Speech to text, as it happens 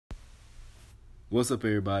What's up,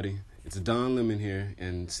 everybody? It's Don Lemon here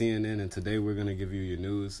and CNN, and today we're going to give you your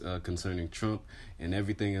news concerning Trump and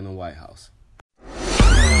everything in the White House.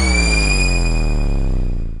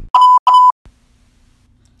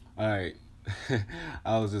 Alright,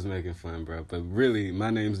 I was just making fun, bro, but really, my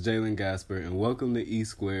name's Jalen Gasper, and welcome to E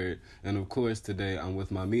Squared, and of course, today I'm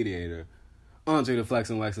with my mediator, Andre the Flax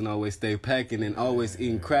and Wax, and always stay packing and always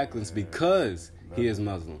eating cracklings because he is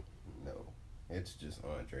Muslim. No, it's just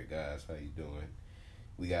Andre, guys. How you doing?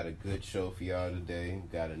 We got a good show for y'all today. We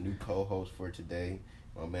got a new co-host for today.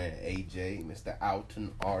 My man AJ, Mr.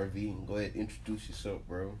 Alton RV. Go ahead and introduce yourself,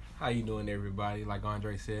 bro. How you doing, everybody? Like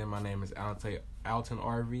Andre said, my name is Alton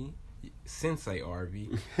RV, Sensei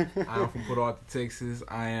RV. I'm from Port Arthur, Texas.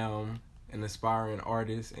 I am an aspiring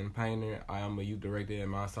artist and painter. I am a youth director at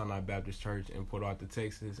Mount Sinai Baptist Church in Port Arthur,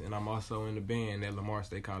 Texas. And I'm also in the band at Lamar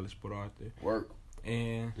State College, Port Arthur. Work.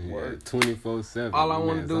 And 24/7. all I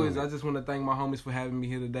want to do is I just want to thank my homies for having me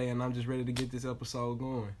here today, and I'm just ready to get this episode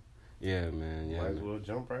going. Yeah, man. Yeah, Might as well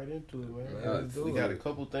jump right into it, man. Let's do We it. got a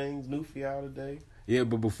couple things new for y'all today. Yeah,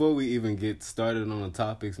 but before we even get started on the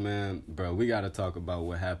topics, man, bro, we got to talk about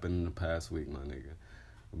what happened in the past week, my nigga.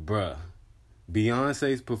 Bruh,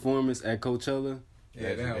 Beyonce's performance at Coachella.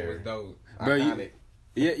 Yeah, that was dope. Bro, Iconic.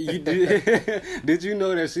 Yeah, you did. Did you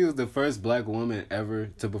know that she was the first black woman ever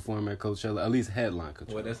to perform at Coachella? At least headline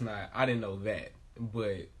Coachella. Well, that's not. I didn't know that,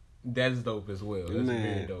 but that's dope as well. That's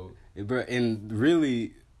very dope. Bro, and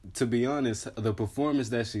really, to be honest, the performance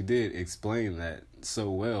that she did explained that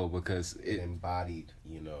so well because It embodied,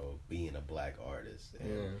 being a black artist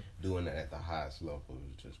and doing it at the highest level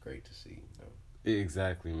was just great to see.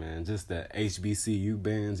 Exactly, man. Just the HBCU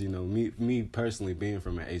bands, me personally being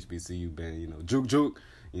from an HBCU band, Juke Juke,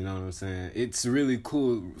 you know what I'm saying? It's really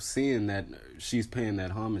cool seeing that she's paying that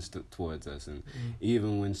homage towards us. And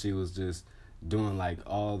even when she was just doing like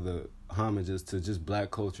all the homages to just black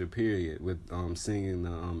culture, period, with singing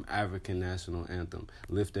the African national anthem,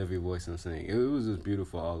 Lift Every Voice and Sing. It was just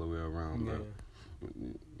beautiful all the way around, bro.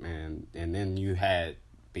 And then you had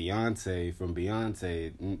Beyonce,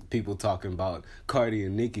 people talking about Cardi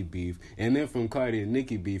and Nicki beef, and then from Cardi and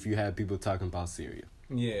Nicki beef, you had people talking about Syria.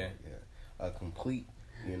 Yeah. A complete,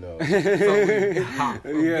 A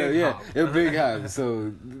big hop.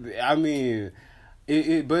 So, I mean,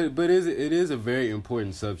 it is a very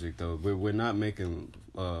important subject though. We're not making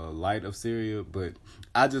light of Syria, but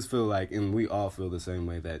I just feel like, and we all feel the same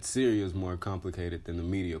way, that Syria is more complicated than the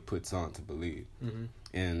media puts on to believe,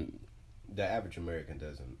 and the average American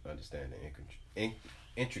doesn't understand the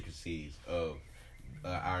intricacies of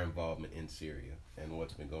our involvement in Syria and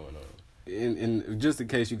what's been going on. And just in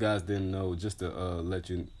case you guys didn't know, just to let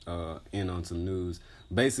you in on some news,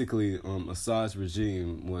 basically Assad's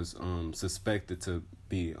regime was suspected to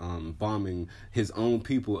be bombing his own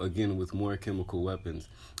people again with more chemical weapons.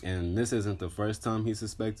 And this isn't the first time he's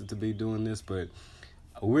suspected to be doing this, but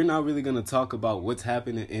we're not really going to talk about what's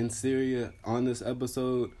happening in Syria on this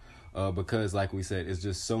episode. Because, like we said, it's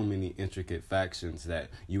just so many intricate factions that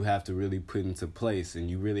you have to really put into place, and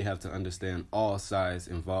you really have to understand all sides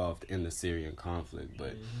involved in the Syrian conflict.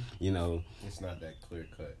 But, it's not that clear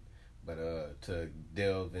cut. But to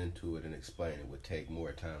delve into it and explain it would take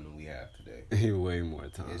more time than we have today. Way more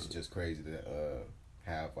time. It's just crazy to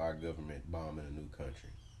have our government bombing a new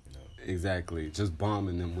country. Exactly, just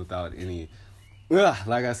bombing them without any.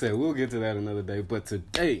 Like I said, we'll get to that another day. But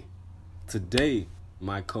today.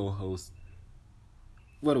 My co-host,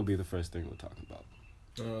 what'll be the first thing we'll talk about?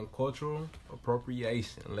 Cultural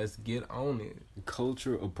appropriation. Let's get on it.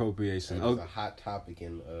 Cultural appropriation. It's a hot topic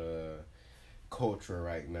in culture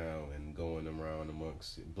right now and going around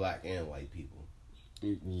amongst black and white people.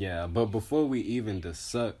 Yeah, but before we even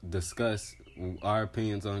discuss our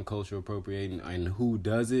opinions on cultural appropriating and who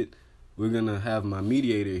does it, we're going to have my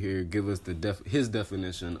mediator here give us his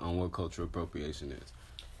definition on what cultural appropriation is.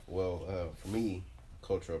 Well, for me,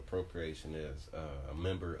 cultural appropriation is a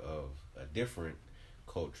member of a different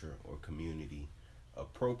culture or community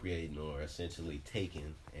appropriating or essentially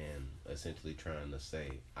taking and essentially trying to say,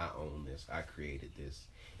 I own this, I created this,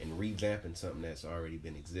 and revamping something that's already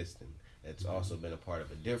been existing. That's also been a part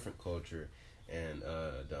of a different culture. And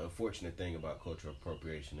the unfortunate thing about cultural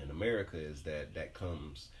appropriation in America is that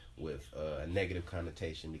comes with a negative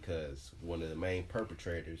connotation because one of the main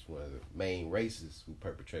perpetrators, one of the main races who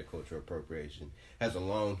perpetrate cultural appropriation, has a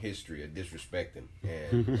long history of disrespecting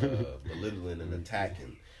and belittling and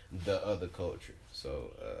attacking the other culture.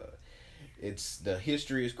 So the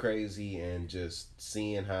history is crazy, and just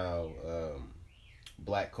seeing how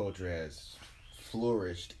black culture has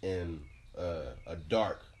flourished in a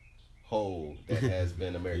dark hole that has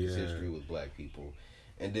been America's history with black people.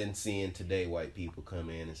 And then seeing today white people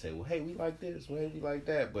come in and say, well, hey, we like this, well, hey, we like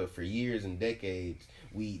that. But for years and decades,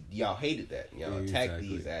 y'all hated that. Y'all attacked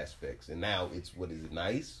these aspects. And now it's, what is it,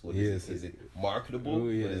 nice? What is it? Is it marketable?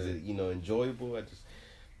 What is it, enjoyable?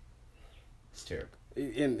 It's terrible.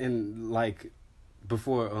 And like,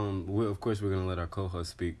 before, of course we're going to let our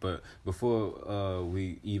co-host speak, but before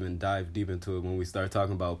we even dive deep into it, when we start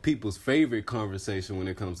talking about people's favorite conversation when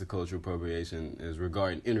it comes to cultural appropriation is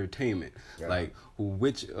regarding entertainment. Yeah. Like,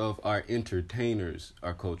 which of our entertainers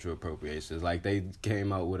are cultural appropriations? Like, they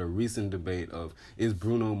came out with a recent debate of, is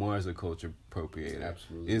Bruno Mars a culture appropriator?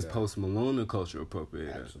 Absolutely. Is Post Malone a culture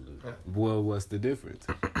appropriator? Absolutely. Well, what's the difference?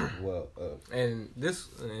 Well, and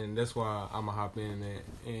that's why I'm going to hop in there.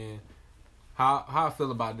 And How I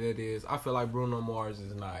feel about that is, I feel like Bruno Mars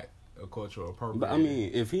is not a cultural appropriator. But I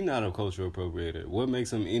mean, if he's not a cultural appropriator, what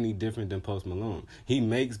makes him any different than Post Malone? He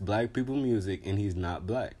makes black people music, and he's not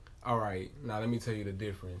black. All right, now let me tell you the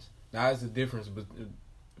difference. Now, there's a difference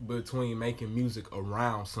between making music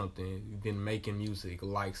around something than making music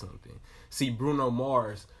like something. See, Bruno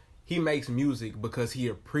Mars, he makes music because he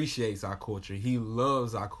appreciates our culture. He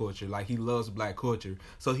loves our culture, like he loves black culture.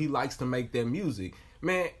 So he likes to make that music.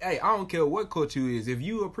 Man, hey, I don't care what culture you is. If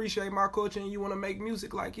you appreciate my culture and you want to make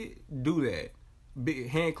music like it, do that. Big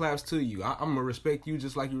hand claps to you. I'm going to respect you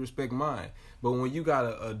just like you respect mine. But when you got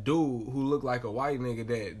a dude who look like a white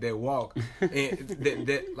nigga that walk, and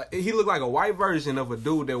that like, he look like a white version of a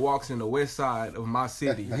dude that walks in the west side of my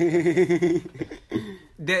city,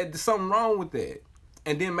 there's something wrong with that.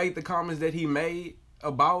 And then make the comments that he made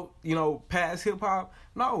about, past hip-hop.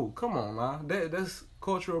 No, come on, now. That's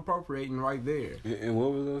cultural appropriating right there. And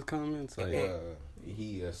what were those comments? Like,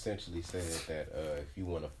 he essentially said that if you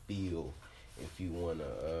want to feel, if you want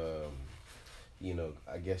to,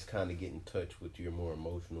 I guess kind of get in touch with your more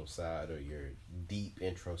emotional side or your deep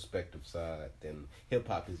introspective side, then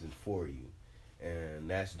hip-hop isn't for you. And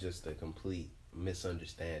that's just a complete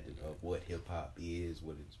misunderstanding of what hip-hop is,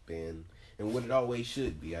 what it's been, and what it always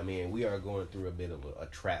should be. I mean, we are going through a bit of a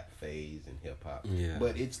trap phase in hip-hop. Yeah.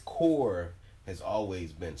 But its core has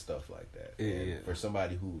always been stuff like that. Yeah. For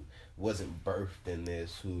somebody who wasn't birthed in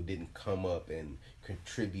this, who didn't come up and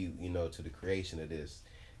contribute, to the creation of this,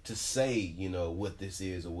 to say, what this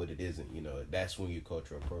is or what it isn't, that's when you're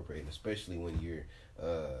cultural appropriating, especially when you're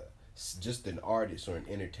just an artist or an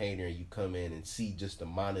entertainer and you come in and see just the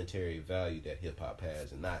monetary value that hip-hop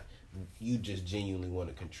has and not you just genuinely want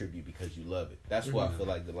to contribute because you love it. That's why I feel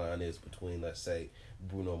like the line is between, let's say,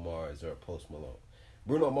 Bruno Mars or Post Malone.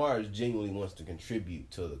 Bruno Mars genuinely wants to contribute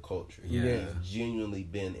to the culture. Yeah. He's genuinely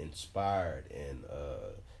been inspired and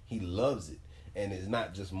he loves it. And it's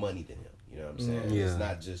not just money to him. You know what I'm saying? Yeah. It's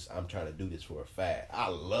not just, I'm trying to do this for a fad. I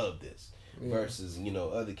love this. Yeah. Versus,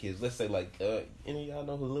 other kids. Let's say, like, any of y'all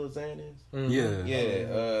know who Lil Xan is? Mm-hmm.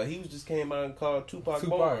 Yeah. He was just came out and called Tupac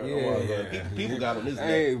Born. Yeah. People got on his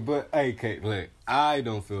neck. Hey, Kate, look, I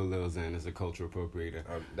don't feel Lil Xan is a cultural appropriator.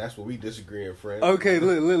 That's what we disagree in, friend. Okay,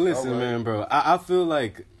 listen, man, bro. I feel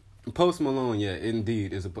like Post Malone,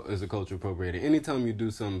 indeed, is a cultural appropriator. Anytime you do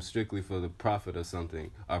something strictly for the profit of something,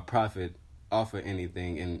 or profit off of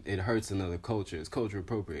anything and it hurts another culture, it's culture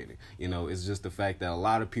appropriating. It's just the fact that a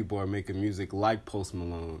lot of people are making music like Post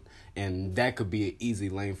Malone, and that could be an easy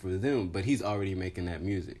lane for them, but he's already making that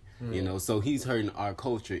music. So he's hurting our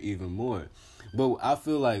culture even more. But I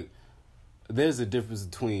feel like there's a difference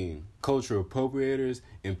between cultural appropriators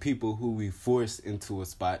and people who we force into a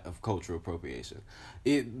spot of cultural appropriation.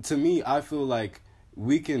 To me, I feel like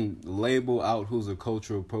we can label out who's a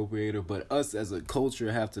cultural appropriator, but us as a culture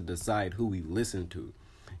have to decide who we listen to.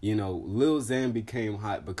 Lil Xan became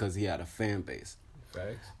hot because he had a fan base.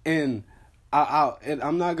 Facts. And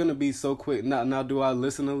I'm not gonna be so quick. Now, do I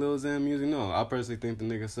listen to Lil Xan music? No, I personally think the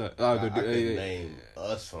nigga suck. I can name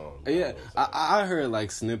a song. Yeah, I heard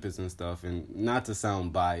like snippets and stuff, and not to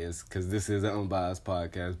sound biased, because this is an unbiased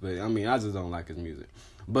podcast, but I mean, I just don't like his music.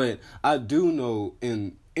 But I do know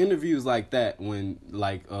in interviews like that, when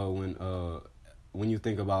you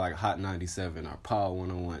think about like Hot 97 or Power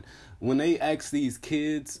 101, when they ask these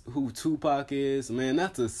kids who Tupac is, man,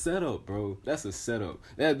 that's a setup, bro. That's a setup.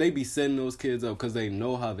 They be setting those kids up because they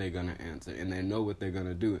know how they're going to answer and they know what they're going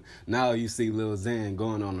to do. Now you see Lil Xan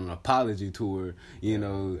going on an apology tour. He's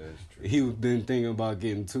been thinking about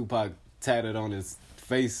getting Tupac tatted on his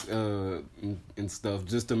face and stuff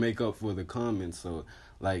just to make up for the comments. So,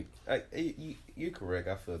 like, you're correct.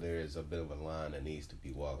 I feel there is a bit of a line that needs to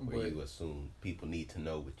be walked where you assume people need to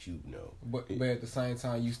know what you know. But at the same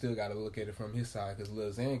time, you still got to look at it from his side, because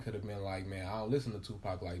Lil Xan could have been like, man, I don't listen to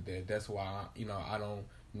Tupac like that. That's why, I don't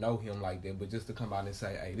know him like that. But just to come out and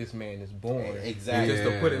say, hey, this man is born. Exactly. Just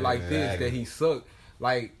to put it like this, that he sucked.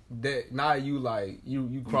 like that. Now you like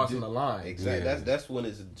you crossing the line. Exactly. Yeah. That's when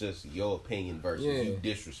it's just your opinion versus you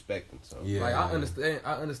disrespecting something. Yeah. Like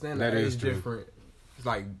I understand That the is age true. different.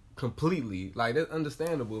 Like completely, like that's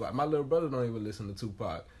understandable. Like my little brother don't even listen to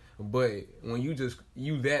Tupac, but when you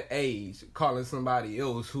that age calling somebody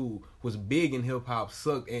else who was big in hip hop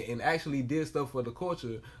suck and actually did stuff for the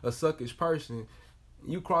culture a suckish person,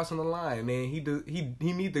 you crossing the line, man. He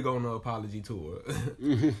need to go on an apology tour.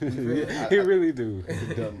 He really do.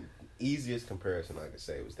 The easiest comparison I could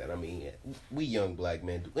say was that, I mean, we young black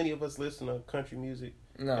men, do any of us listen to country music?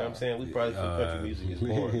 You know what I'm saying? We probably think country music is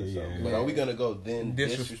boring or something. yeah. But are we going to go then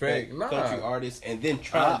disrespect Nah. country artists and then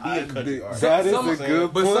try to be a country artist? That is Some- a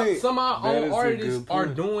good But point. some of our That own is a artists good are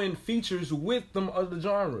point. doing features with them other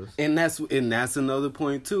genres. And that's another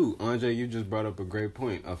point too, Andre. You just brought up a great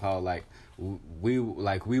point of how like we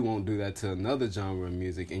won't do that to another genre of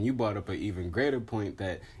music, and you brought up an even greater point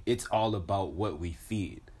that it's all about what we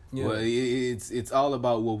feed. Yeah. Well, it's all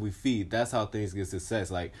about what we feed. That's how things get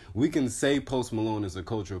success. Like we can say Post Malone is a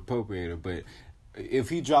culture appropriator, but if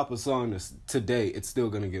he drop a song today, it's still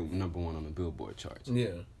gonna get number 1 on the Billboard charts. Yeah.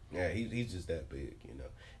 Yeah, he's just that big, you know.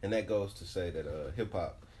 And that goes to say that hip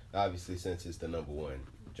hop, obviously, since it's the number 1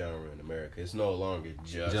 genre in America, it's no longer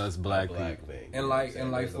just black a people. thing. And you know like- what I'm saying?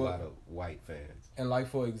 and like there's for- a lot of white fans. And like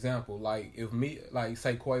for example, like if me like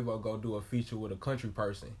say Quavo go do a feature with a country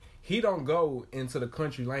person, he don't go into the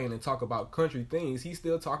country lane and talk about country things. He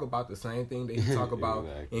still talk about the same thing that he talk about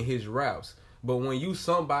Exactly. in his raps. But when you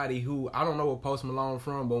somebody who I don't know where Post Malone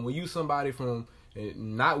from, but when you somebody from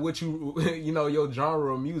not what you you know your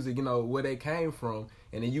genre of music, you know where they came from,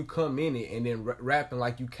 and then you come in it and then rapping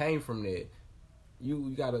like you came from that.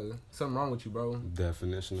 You gotta something wrong with you, bro.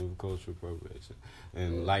 Definition of cultural appropriation.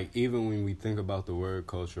 And like even when we think about the word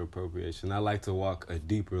cultural appropriation, I like to walk a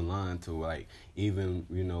deeper line to like even,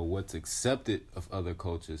 you know, what's accepted of other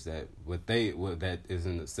cultures that what that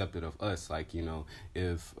isn't accepted of us. Like, you know,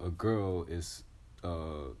 if a girl is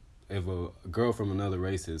if a girl from another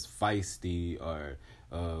race is feisty or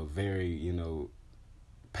very, you know,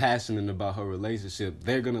 passionate about her relationship,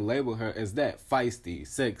 they're gonna label her as that feisty,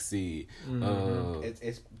 sexy.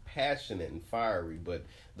 It's passionate and fiery, but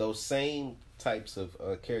those same types of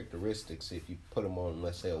characteristics, if you put them on,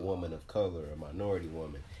 let's say, a woman of color, a minority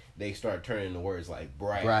woman, they start turning into words like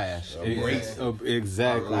brash, or racist,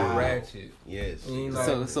 Exactly. Loud. Ratchet. Yes. You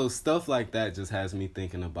know, So stuff like that just has me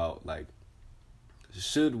thinking about like,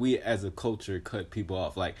 should we as a culture cut people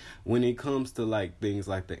off? Like when it comes to like things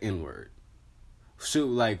like the N-word,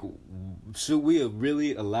 should we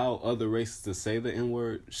really allow other races to say the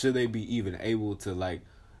N-word? Should they be even able to like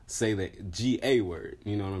say the GA word?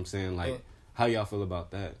 You know what I'm saying? Like, how y'all feel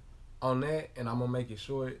about that? On that, and I'm gonna make it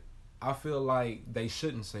short, I feel like they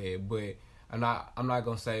shouldn't say it, but I'm not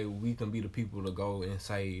gonna say we can be the people to go and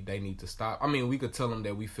say they need to stop. I mean, we could tell them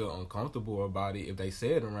that we feel uncomfortable about it if they say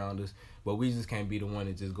it around us, but we just can't be the one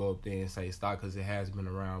to just go up there and say stop because it has been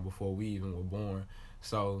around before we even were born.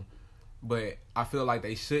 So, but I feel like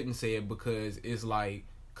they shouldn't say it because it's like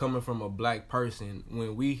coming from a black person,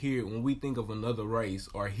 when we think of another race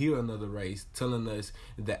or hear another race telling us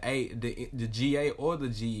the GA or the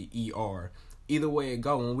GER, either way it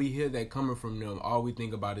go, when we hear that coming from them, all we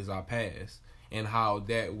think about is our past and how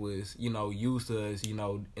that was, you know, used to us, you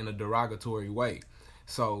know, in a derogatory way.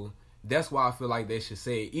 So that's why I feel like they should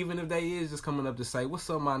say it. Even if they is just coming up to say, "What's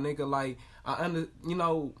up, my nigga?" Like, you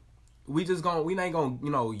know, we ain't gonna, you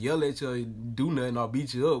know, yell at you or do nothing or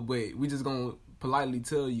beat you up, but we just gonna politely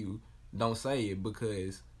tell you don't say it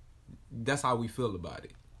because that's how we feel about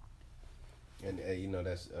it. And you know,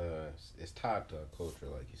 that's it's tied to our culture,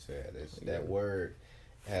 like you said. That word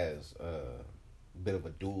has a bit of a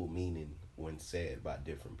dual meaning when said by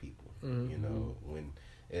different people. Mm-hmm. You know, when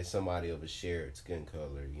it's somebody of a shared skin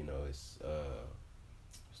color, you know, it's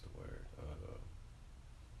what's the word?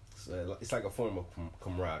 It's like a form of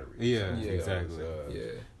camaraderie. Yeah, So, exactly.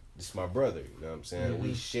 This is my brother. You know what I'm saying? Mm-hmm.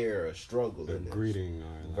 We share a struggle The in this greeting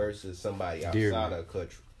or versus somebody Dear outside me. our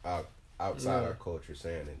culture, outside our culture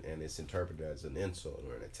saying it, and it's interpreted as an insult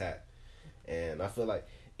or an attack. And I feel like,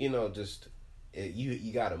 you know, just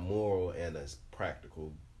you got a moral and a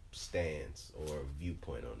practical stance or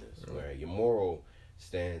viewpoint on this. Right. Where your moral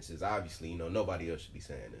stance is obviously, you know, nobody else should be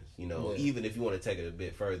saying this. You know, even if you want to take it a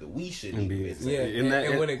bit further, we shouldn't even be saying Yeah, it.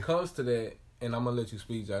 and when it comes to that, and I'm gonna let you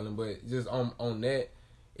speak, Jalen, but just on that,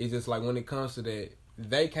 it's just like when it comes to that,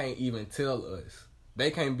 they can't even tell us. They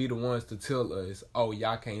can't be the ones to tell us, oh,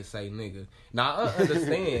 y'all can't say nigga. Now, I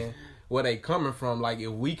understand where they coming from. Like,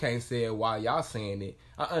 if we can't say it while y'all saying it,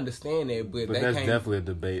 I understand that, but they that's can't. definitely a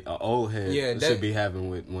debate an old head should be having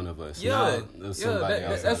with one of us.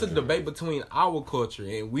 That's a debate between our culture,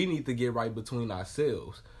 and we need to get right between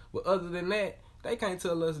ourselves. But other than that, they can't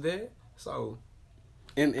tell us that. So.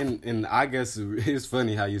 And I guess it's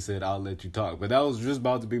funny how you said I'll let you talk, but that was just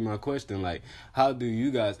about to be my question. Like, how do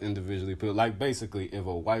you guys individually feel? Like, basically, if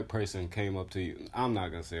a white person came up to you, I'm not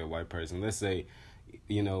gonna say a white person. Let's say,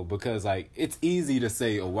 because like it's easy to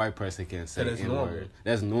say a white person can't say the N-word.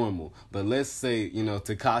 That's normal. But let's say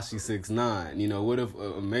Tekashi 6ix9ine. What if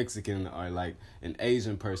a Mexican or like an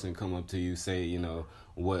Asian person come up to you, say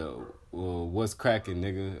well what's cracking,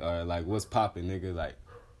 nigga, or like what's popping, nigga? Like,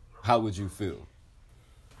 how would you feel?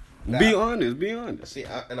 Be honest. See,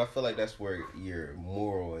 I feel like that's where your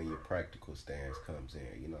moral and your practical stance comes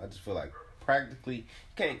in. I just feel like practically you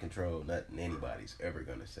can't control nothing anybody's ever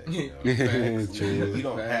gonna say. True. You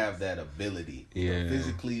don't have that ability,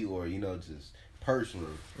 physically or just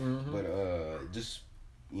personally. Mm-hmm. But just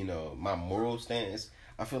my moral stance.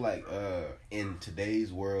 I feel like in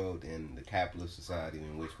today's world, in the capitalist society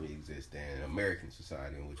in which we exist in, American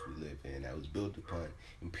society in which we live in, that was built upon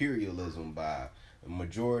imperialism by a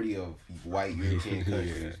majority of white European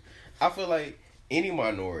countries. I feel like any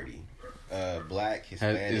minority, black,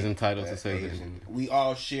 Hispanic, is entitled to say Asian, we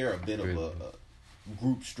all share a bit of a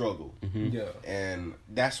group struggle. Mm-hmm. Yeah. And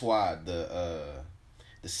that's why the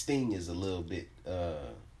sting is a little bit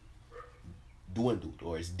dwindled,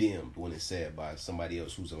 or it's dimmed when it's said by somebody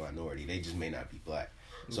else who's a minority. They just may not be black.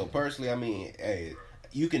 So personally, I mean, hey,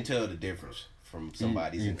 you can tell the difference from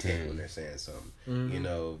somebody's intent when they're saying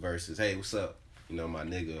something, versus, hey, what's up? My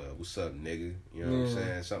nigga, what's up, nigga? You know what I'm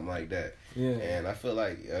saying? Something like that. Yeah. And I feel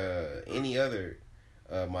like any other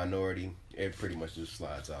minority, it pretty much just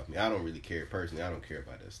slides off me. I don't really care. Personally, I don't care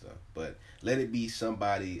about that stuff. But let it be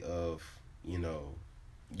somebody of,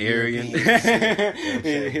 Arrogant,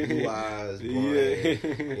 blue eyes,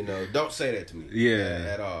 blonde, don't say that to me,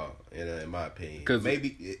 at all. In my opinion, because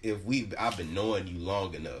maybe if I've been knowing you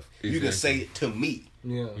long enough, you can say it to me,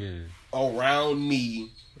 around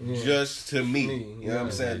me, just to me. You know what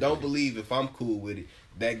I'm saying? Don't believe if I'm cool with it,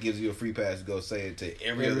 that gives you a free pass to go say it to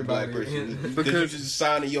every other black person because you're just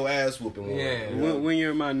signing your ass whooping. When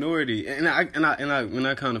you're a minority, and I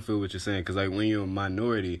kind of feel what you're saying, because like when you're a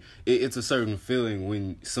minority, it's a certain feeling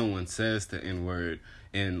when someone says the N-word.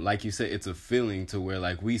 And like you said, it's a feeling to where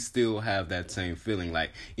like we still have that same feeling.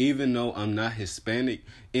 Like, even though I'm not Hispanic,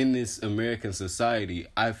 in this American society,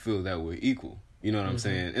 I feel that we're equal. You know what I'm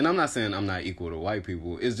saying? And I'm not saying I'm not equal to white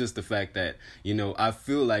people. It's just the fact that, I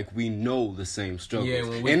feel like we know the same struggles.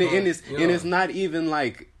 And it's not even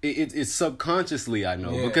like, it's subconsciously I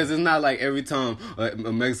know. Because it's not like every time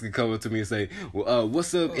a Mexican come up to me and say, well,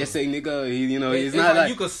 what's up, S.A. nigga? It's not like...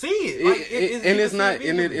 You can see it.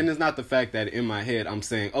 And it's not the fact that in my head I'm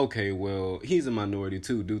saying, okay, well, he's a minority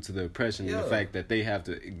too due to the oppression and the fact that they have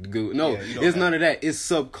to go... No, it's none of that. It's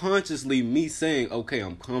subconsciously me saying, okay,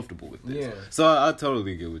 I'm comfortable with this. Yeah. So I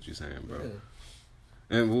totally get what you're saying, bro.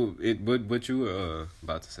 Yeah. And what you were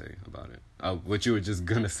about to say about it? What you were just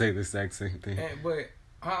gonna say the exact same thing. But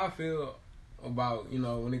how I feel about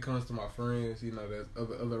when it comes to my friends, that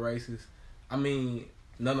other races. I mean,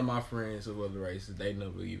 none of my friends of other races, they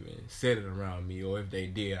never even said it around me, or if they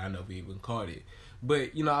did, I never even caught it.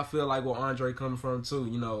 But I feel like where Andre coming from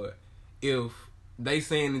too. If they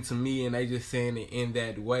saying it to me and they just saying it in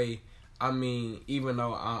that way. I mean, even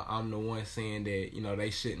though I'm the one saying that, they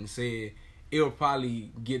shouldn't say it, it'll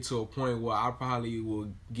probably get to a point where I probably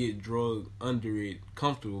will get drugged under it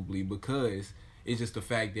comfortably because it's just the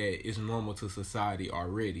fact that it's normal to society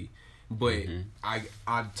already. But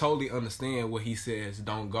I totally understand what he says,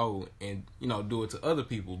 don't go and, do it to other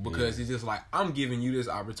people because it's just like, I'm giving you this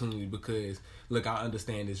opportunity because, look, I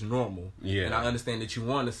understand it's normal. Yeah. And I understand that you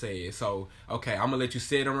want to say it. So, okay, I'm going to let you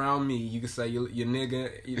say it around me. You can say your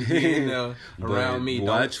nigga around me.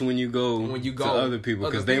 Watch when you go to other people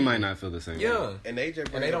because they might not feel the same way. And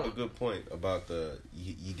AJ brought up a good point about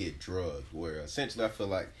you get drugged, where essentially I feel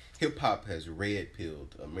like hip-hop has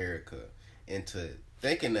red-pilled America into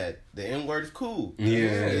thinking that the N-word is cool. Yeah.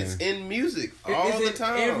 It's in music all the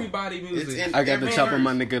time. Everybody music. I got the chop on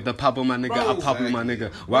my nigga, the pop on my nigga, I pop on my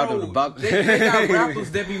nigga. They got rappers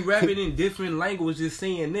that be rapping in different languages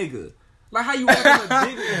saying nigga. Like, how you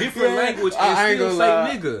rapping a different language and still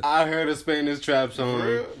say nigga? I heard a Spanish trap song,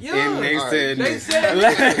 and they said this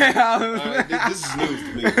is news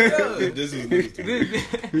to me. This is news to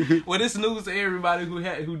me. Well, this is news to everybody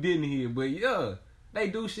who didn't hear, but they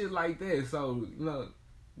do shit like that, so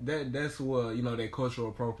that's where that cultural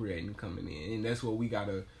appropriating coming in, and that's what we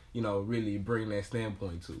gotta really bring that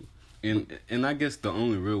standpoint to. And I guess the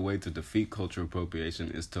only real way to defeat cultural appropriation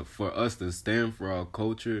is for us to stand for our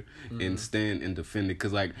culture and stand and defend it.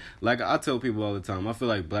 Because like I tell people all the time, I feel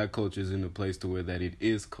like black culture is in a place to where that it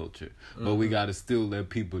is culture, but we gotta still let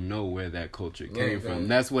people know where that culture came from.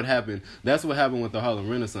 That's what happened. That's what happened with the Harlem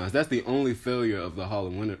Renaissance. That's the only failure of the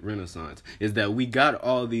Harlem Renaissance, is that we got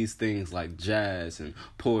all these things like jazz and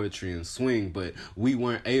poetry and swing, but we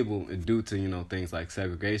weren't able, due to things like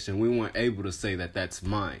segregation, we weren't able to say that that's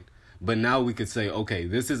mine. But now we could say, okay,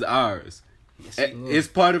 this is ours. It's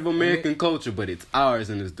part of American culture, but it's ours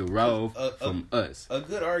and it's derived from us. A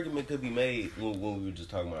good argument could be made when we were just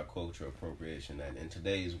talking about cultural appropriation, that in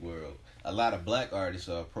today's world, a lot of black artists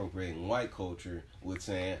are appropriating white culture with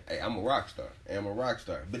saying, hey, I'm a rock star. Hey, I'm a rock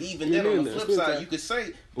star. But even then, on the flip side, you could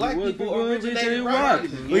say black people originated rock.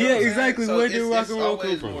 Well, yeah, exactly. So where did rock and roll come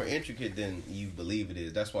from? It's from? more intricate than you believe it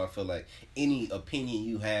is. That's why I feel like any opinion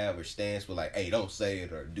you have or stance with like, hey, don't say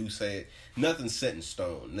it or do say it, nothing's set in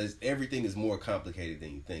stone. Everything is more complicated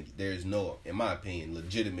than you think. There is no, in my opinion,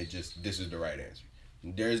 legitimate just this is the right answer.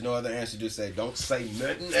 There is no other answer to say don't say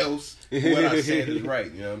nothing else. What I said is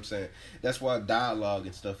right. You know what I'm saying? That's why dialogue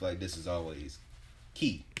and stuff like this is always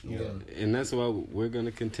key. You know? And that's why we're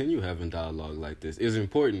gonna continue having dialogue like this. It's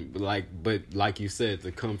important, but like you said,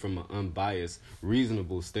 to come from an unbiased,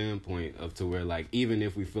 reasonable standpoint of to where like even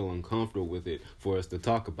if we feel uncomfortable with it, for us to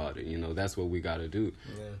talk about it. That's what we gotta do.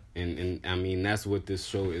 Yeah. And I mean that's what this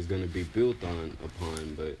show is gonna be built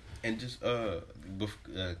upon. But and just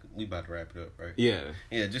we about to wrap it up, right? Yeah.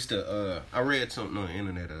 Just to I read something on the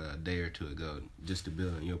internet a day or two ago, just to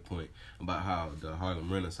build on your point about how the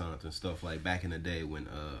Harlem Renaissance and stuff, like back in the day when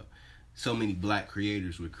so many black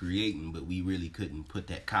creators were creating, but we really couldn't put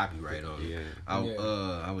that copyright on it.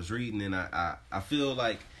 I was reading and I feel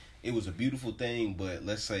like it was a beautiful thing, but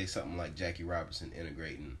let's say something like Jackie Robinson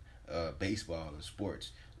integrating baseball and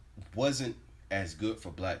sports wasn't as good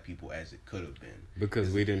for black people as it could have been. Because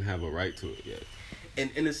we didn't have a right to it yet. And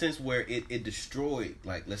in a sense where it destroyed,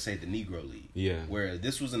 like, let's say the Negro League. Yeah. Where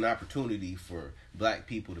this was an opportunity for black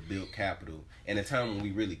people to build capital in a time when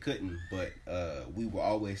we really couldn't, but we were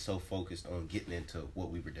always so focused on getting into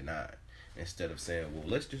what we were denied. Instead of saying, well,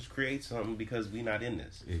 let's just create something because we're not in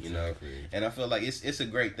this. Exactly. And I feel like it's a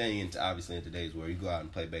great thing, and obviously in today's world, you go out and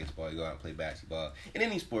play baseball, you go out and play basketball. In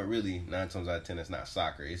any sport, really, 9 times out of 10, it's not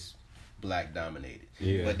soccer. It's black dominated.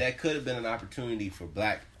 Yeah. But that could have been an opportunity for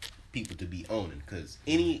black people to be owning, because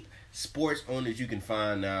any sports owners you can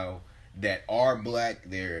find now that are black,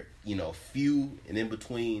 they're few and in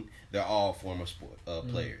between, they're all former sport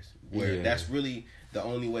players. Where that's really the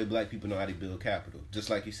only way black people know how to build capital. Just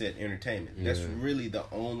like you said, entertainment. Yeah. That's really the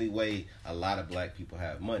only way a lot of black people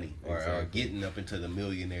have money or are getting up into the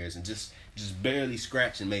millionaires and just barely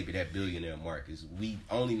scratching maybe that billionaire mark. Is we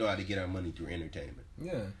only know how to get our money through entertainment.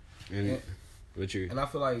 Yeah. And I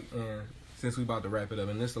feel like, since we about to wrap it up,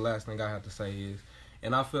 and this is the last thing I have to say is,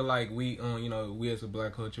 and I feel like we as a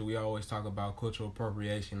black culture, we always talk about cultural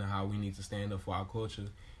appropriation and how we need to stand up for our culture.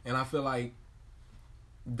 And I feel like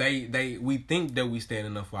we think that we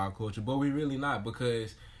standing up for our culture, but we really not,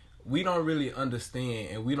 because we don't really understand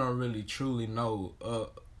and we don't really truly know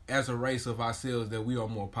as a race of ourselves that we are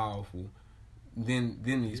more powerful than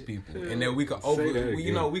these people, and that we could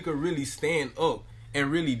we could really stand up and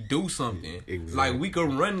really do something. Exactly. Like we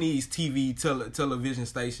could run these television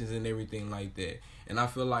stations and everything like that. And I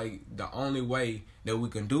feel like the only way that we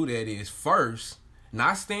can do that is first,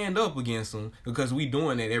 not stand up against them, because we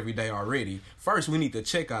doing that every day already. First, we need to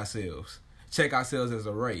check ourselves as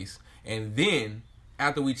a race. And then,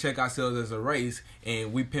 after we check ourselves as a race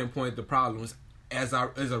and we pinpoint the problems as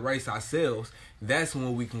a race ourselves, that's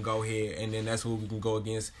when we can go ahead, and then that's when we can go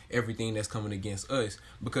against everything that's coming against us.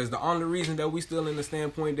 Because the only reason that we still in the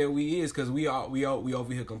standpoint that we is because we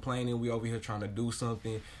over here complaining, we over here trying to do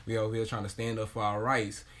something, we over here trying to stand up for our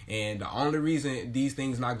rights. And the only reason these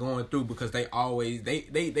things not going through, because they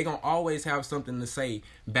gonna always have something to say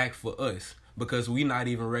back for us, because we not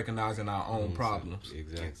even recognizing our own problems.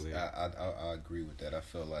 Exactly. I agree with that. I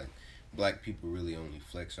feel like black people really only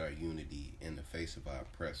flex our unity in the face of our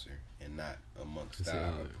oppressor and not amongst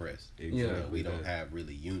our oppressed. Exactly. We don't have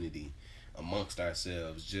really unity amongst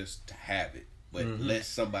ourselves just to have it. But let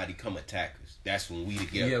somebody come attack us. That's when we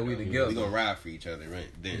together. Yeah, we together. We gonna ride for each other, right?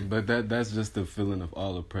 Then. But that's just the feeling of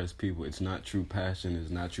all oppressed people. It's not true passion. It's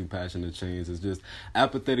not true passion to change. It's just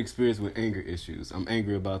apathetic spirits with anger issues. I'm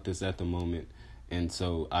angry about this at the moment, and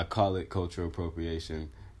so I call it cultural appropriation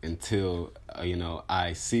until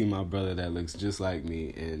I see my brother that looks just like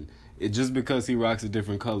me, and it just because he rocks a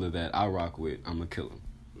different color that I rock with, I'm gonna kill him.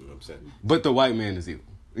 You know what I'm saying? But the white man is evil.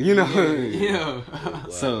 You know. Yeah.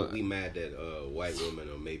 Well, So- we mad that white women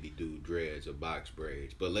or maybe do dreads or box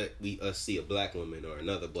braids, but let us see a black woman or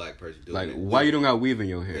another black person doing Like, it. why you don't got weave in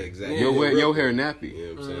your hair? Exactly. Your hair nappy. You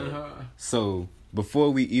know what I'm saying? Uh-huh. So before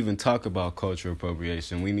we even talk about cultural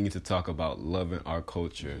appropriation, we need to talk about loving our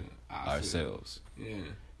culture ourselves. Yeah.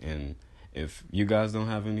 And if you guys don't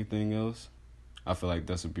have anything else, I feel like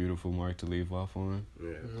that's a beautiful mark to leave off on.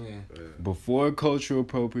 Yeah. Yeah. Before cultural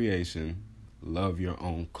appropriation, love your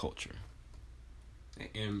own culture.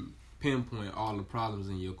 And pinpoint all the problems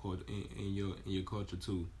in your culture, in your culture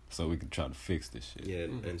too. So we can try to fix this shit.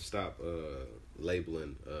 Yeah, and stop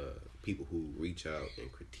labeling people who reach out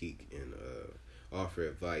and critique and offer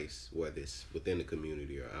advice, whether it's within the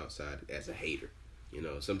community or outside, as a hater. You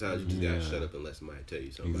know, sometimes you just gotta shut up and let somebody tell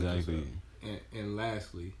you something. Exactly. About yourself. And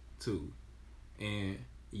lastly, too, and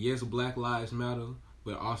yes, Black Lives Matter,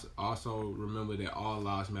 but also remember that all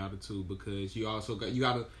lives matter too, because you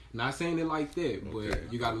gotta not saying it like that, but Okay.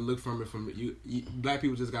 you gotta look from it from you black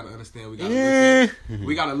people just gotta understand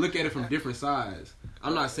we gotta look at it from different sides.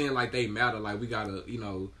 I'm not saying like they matter, like we gotta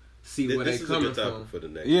see where they This is a coming good topic from. for the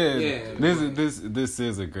next. Yeah, Yeah. this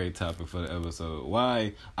is a great topic for the episode.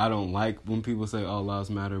 Why I don't like when people say all lives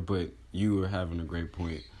matter, but you were having a great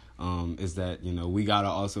point. Is that we gotta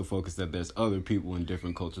also focus that there's other people in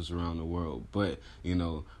different cultures around the world, but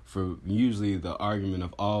for usually the argument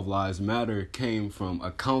of all lives matter came from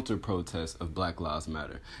a counter protest of Black Lives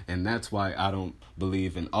Matter, and that's why I don't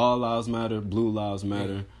believe in all lives matter, blue lives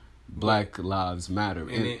matter, Black lives matter,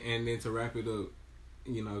 And then to wrap it up,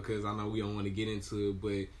 because I know we don't want to get into it,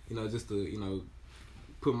 but just to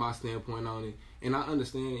put my standpoint on it, and I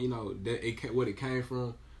understand that what it came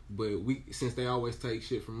from. But since they always take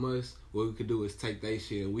shit from us, what we could do is take their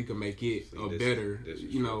shit and we can make it better,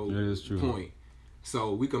 That is true. point.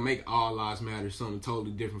 So we can make all lives matter something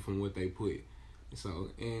totally different from what they put. So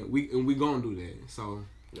and we gonna do that. So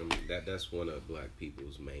I mean, that's one of black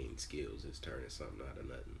people's main skills is turning something out of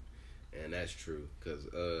nothing, and that's true. Because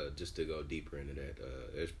just to go deeper into that,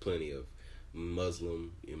 there's plenty of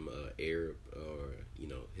Muslim, Arab, or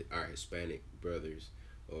our Hispanic brothers.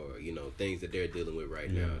 Or things that they're dealing with right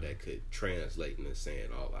now that could translate into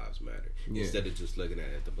saying all lives matter instead of just looking at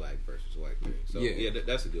it the black versus white thing. So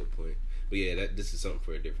that's a good point. But yeah, this is something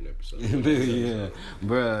for a different episode. Yeah,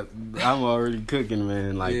 bruh, I'm already cooking,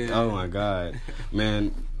 man. Like, oh my god,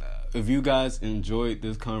 man. If you guys enjoyed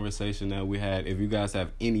this conversation that we had, if you guys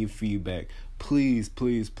have any feedback, please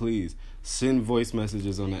send voice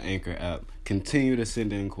messages on the Anchor app. Continue to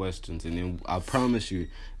send in questions, and then I promise you,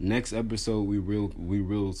 next episode we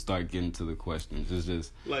will start getting to the questions. It's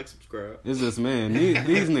just like, subscribe. It's just, man,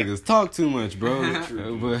 these niggas talk too much, bro.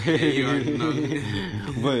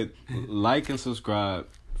 But like and subscribe,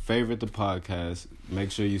 favorite the podcast.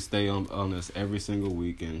 Make sure you stay on us every single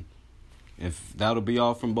week, and if that'll be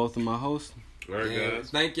all from both of my hosts. All right, guys.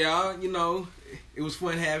 Thank y'all. It was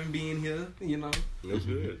fun being here. It was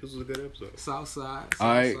good. This was a good episode. Southside. All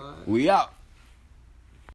right, we out.